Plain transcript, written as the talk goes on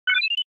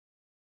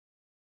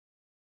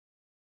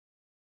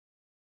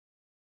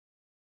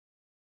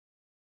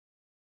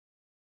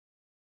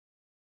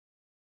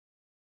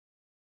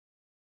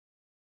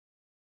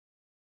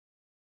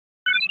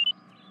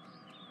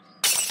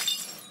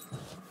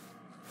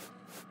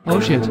Oh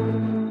shit.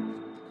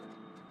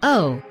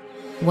 Oh.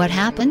 What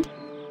happened?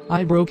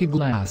 I broke a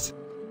glass.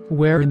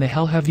 Where in the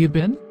hell have you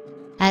been?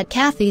 At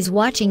Kathy's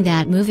watching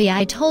that movie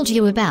I told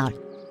you about.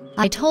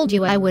 I told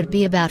you I would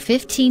be about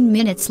 15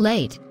 minutes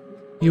late.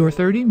 You're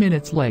 30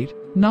 minutes late,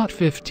 not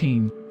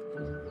 15.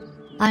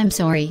 I'm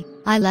sorry,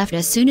 I left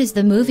as soon as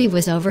the movie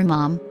was over,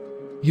 Mom.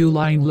 You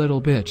lying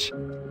little bitch.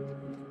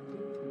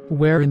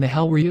 Where in the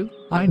hell were you?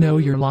 I know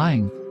you're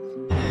lying.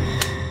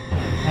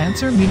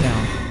 Answer me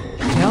now.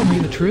 Tell me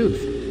the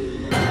truth.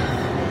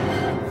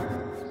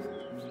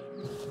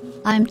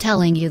 I'm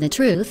telling you the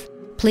truth.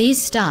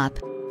 Please stop.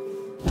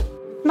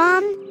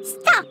 Mom,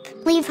 stop!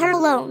 Leave her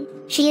alone.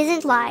 She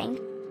isn't lying.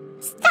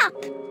 Stop!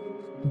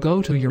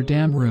 Go to your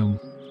damn room.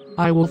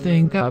 I will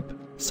think up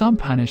some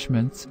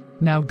punishments.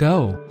 Now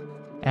go.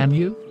 And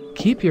you,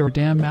 keep your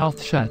damn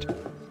mouth shut.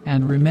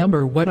 And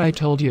remember what I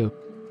told you.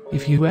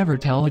 If you ever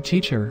tell a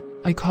teacher,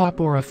 a cop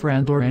or a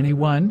friend or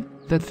anyone,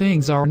 that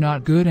things are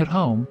not good at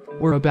home,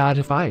 or about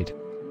a fight,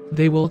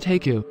 they will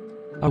take you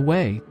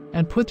away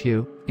and put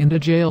you into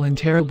jail in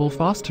terrible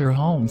foster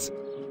homes.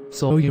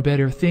 So you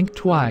better think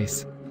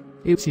twice.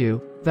 It's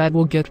you that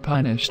will get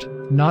punished,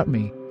 not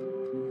me.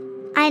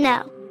 I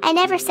know. I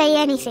never say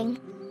anything.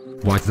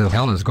 What the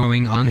hell is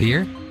going on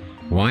here?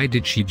 Why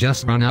did she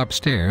just run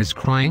upstairs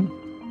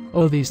crying?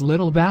 Oh, these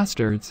little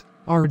bastards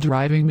are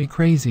driving me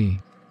crazy.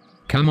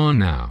 Come on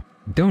now,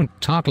 don't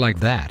talk like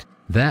that.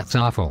 That's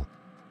awful.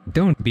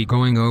 Don't be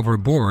going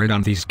overboard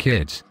on these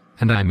kids,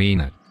 and I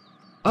mean it.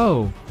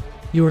 Oh,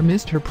 you're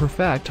Mr.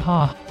 Perfect,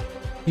 huh?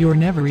 You're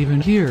never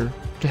even here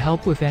to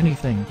help with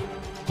anything.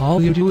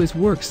 All you do is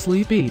work,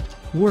 sleep, eat,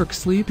 work,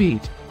 sleep,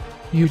 eat.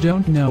 You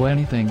don't know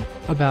anything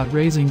about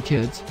raising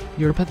kids.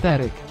 You're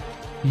pathetic.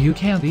 You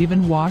can't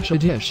even wash a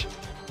dish.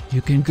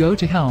 You can go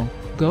to hell,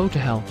 go to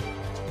hell.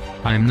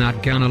 I'm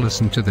not gonna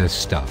listen to this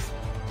stuff.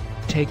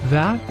 Take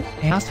that,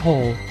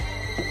 asshole.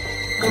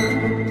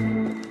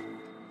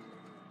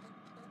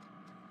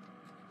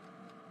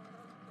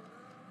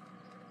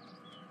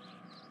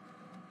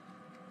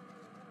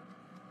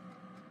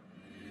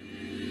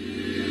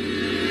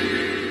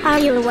 Are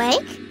you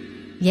awake?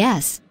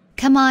 Yes,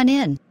 come on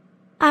in.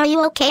 Are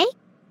you okay?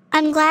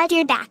 I'm glad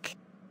you're back.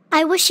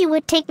 I wish you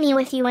would take me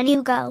with you when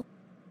you go.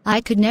 I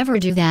could never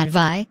do that,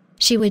 Vi.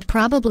 She would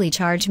probably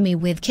charge me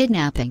with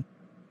kidnapping.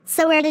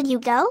 So where did you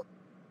go?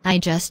 I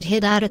just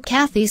hid out at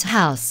Kathy's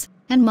house,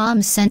 and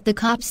Mom sent the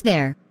cops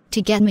there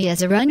to get me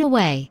as a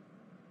runaway.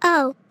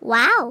 Oh,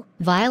 wow.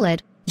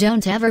 Violet,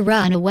 don't ever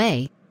run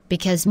away,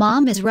 because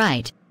Mom is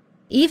right.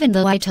 Even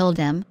though I told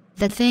them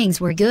that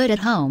things were good at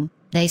home,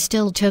 they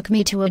still took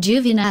me to a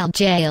juvenile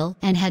jail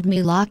and had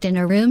me locked in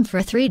a room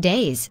for 3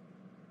 days.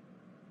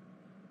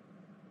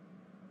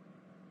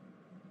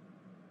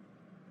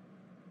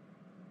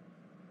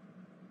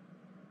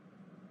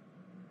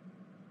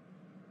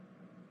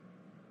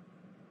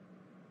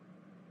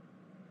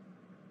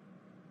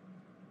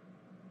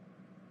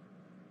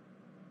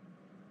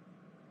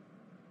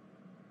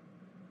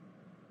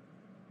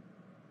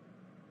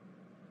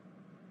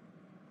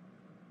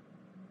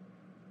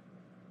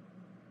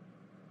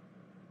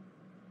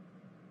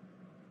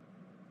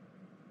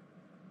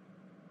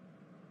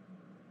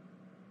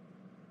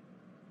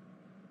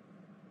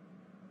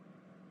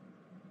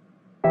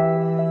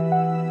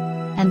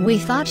 And we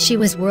thought she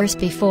was worse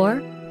before,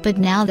 but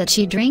now that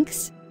she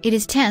drinks, it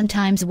is 10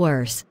 times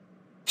worse.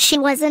 She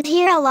wasn't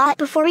here a lot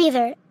before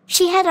either.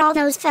 She had all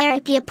those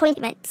therapy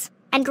appointments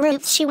and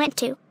groups she went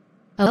to.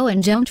 Oh,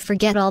 and don't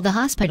forget all the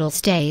hospital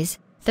stays,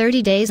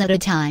 30 days at a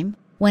time,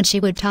 when she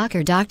would talk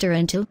her doctor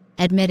into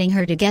admitting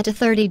her to get a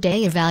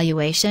 30-day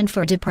evaluation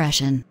for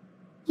depression.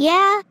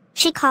 Yeah,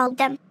 she called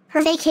them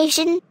her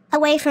vacation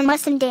away from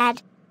us and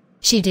Dad.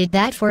 She did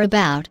that for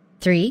about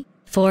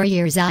 3-4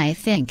 years, I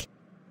think.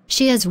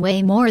 She has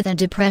way more than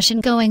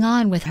depression going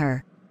on with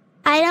her.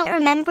 I don't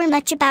remember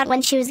much about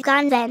when she was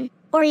gone then,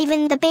 or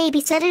even the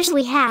babysitters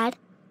we had.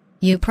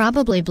 You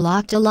probably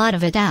blocked a lot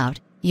of it out.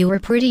 You were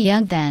pretty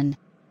young then.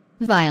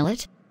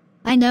 Violet,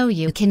 I know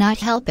you cannot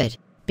help it,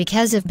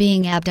 because of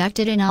being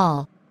abducted and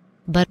all.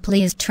 But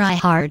please try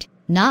hard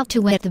not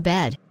to wet the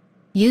bed.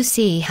 You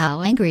see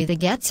how angry that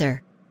gets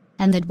her.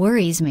 And that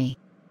worries me.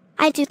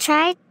 I do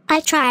try.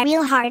 I try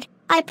real hard.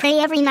 I pray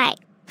every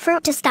night for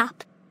it to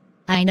stop.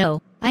 I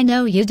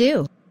know you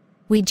do.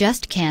 We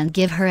just can't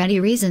give her any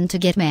reason to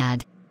get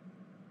mad.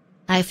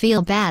 I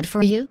feel bad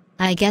for you.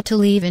 I get to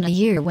leave in a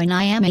year when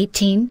I am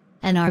 18,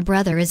 and our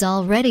brother is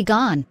already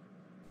gone.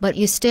 But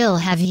you still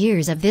have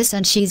years of this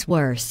and she's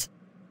worse.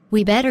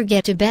 We better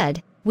get to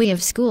bed, we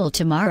have school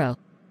tomorrow.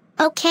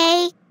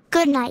 Okay,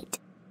 good night.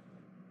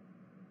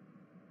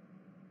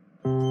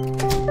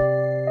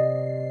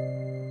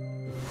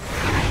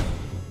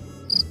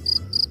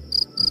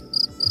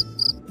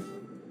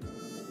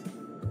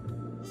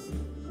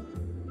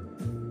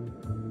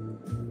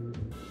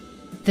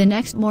 The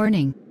next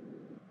morning.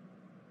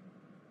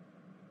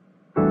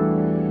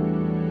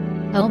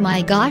 Oh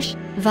my gosh,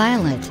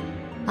 Violet.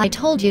 I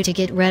told you to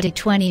get ready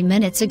 20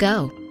 minutes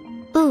ago.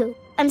 Ooh,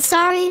 I'm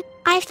sorry,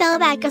 I fell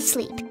back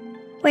asleep.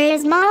 Where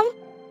is Mom?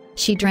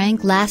 She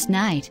drank last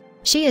night.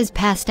 She is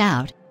passed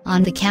out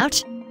on the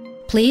couch.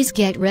 Please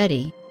get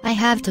ready. I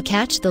have to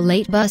catch the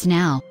late bus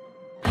now.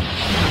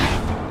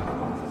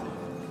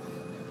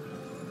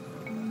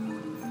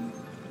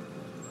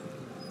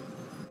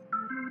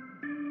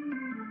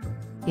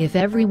 If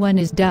everyone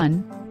is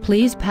done,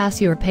 please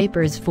pass your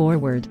papers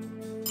forward.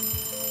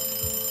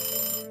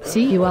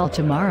 See you all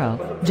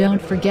tomorrow.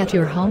 Don't forget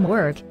your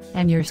homework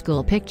and your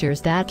school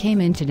pictures that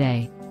came in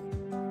today.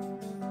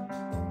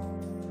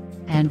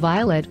 And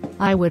Violet,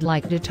 I would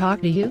like to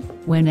talk to you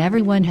when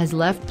everyone has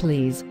left,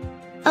 please.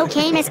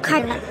 Okay, Miss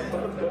Carla.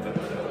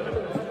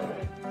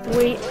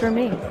 Wait for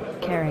me,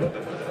 Carrie.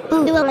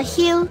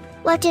 Hugh,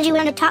 what did you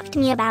want to talk to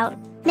me about,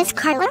 Miss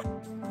Carla?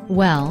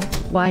 Well,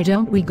 why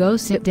don't we go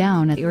sit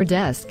down at your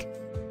desk?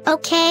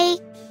 Okay.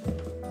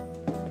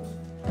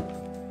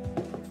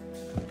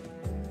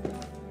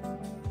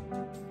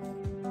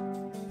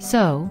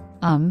 So,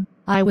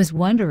 I was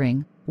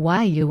wondering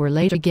why you were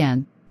late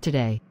again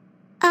today.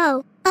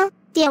 Oh,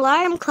 the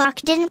alarm clock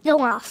didn't go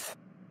off.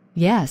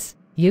 Yes,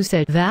 you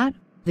said that.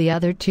 The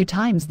other 2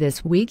 times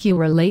this week you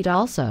were late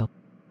also.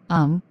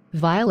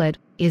 Violet,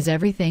 is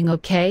everything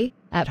okay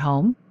at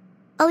home?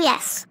 Oh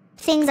yes,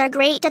 things are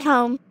great at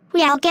home.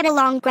 We all get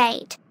along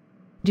great.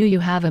 Do you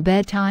have a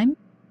bedtime?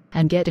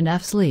 And get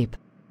enough sleep?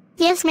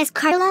 Yes, Miss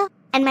Carla,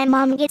 and my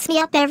mom gets me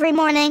up every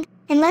morning,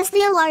 unless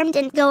the alarm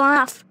didn't go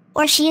off,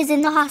 or she is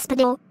in the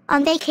hospital,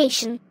 on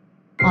vacation.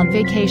 On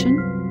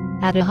vacation?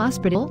 At a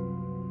hospital?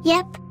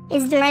 Yep,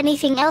 is there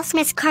anything else,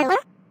 Miss Carla?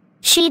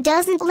 She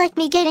doesn't like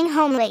me getting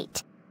home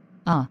late.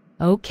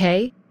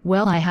 Okay,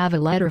 well I have a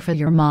letter for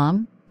your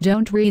mom.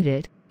 Don't read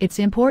it, it's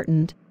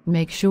important.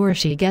 Make sure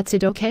she gets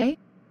it, okay?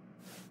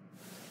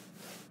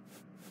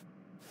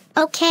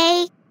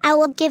 Okay, I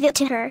will give it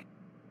to her.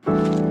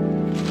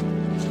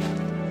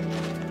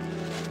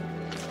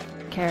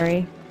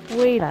 Carrie,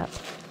 wait up.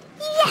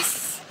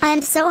 Yes!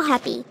 I'm so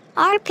happy.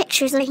 Our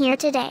pictures are here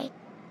today.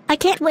 I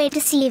can't wait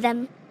to see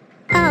them.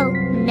 Oh,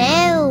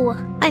 no!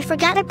 I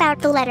forgot about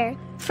the letter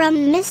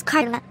from Miss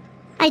Carla.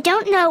 I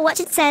don't know what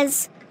it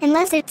says,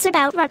 unless it's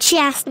about what she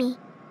asked me.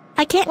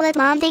 I can't let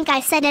Mom think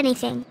I said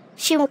anything.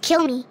 She will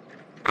kill me.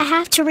 I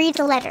have to read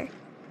the letter.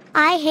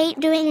 I hate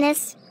doing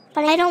this,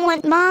 but I don't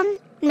want Mom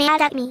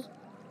mad at me.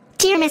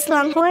 Dear Miss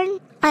Longhorn,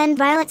 I'm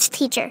Violet's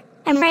teacher.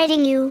 I'm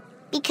writing you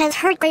because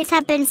her grades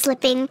have been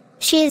slipping.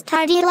 She is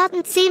tardy a lot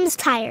and seems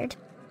tired.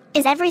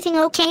 Is everything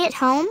okay at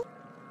home?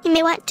 You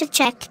may want to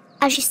check,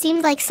 as she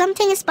seems like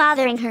something is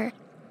bothering her.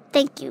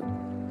 Thank you.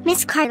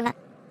 Miss Carla.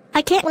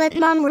 I can't let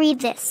Mom read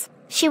this.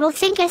 She will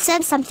think I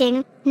said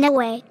something. No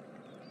way.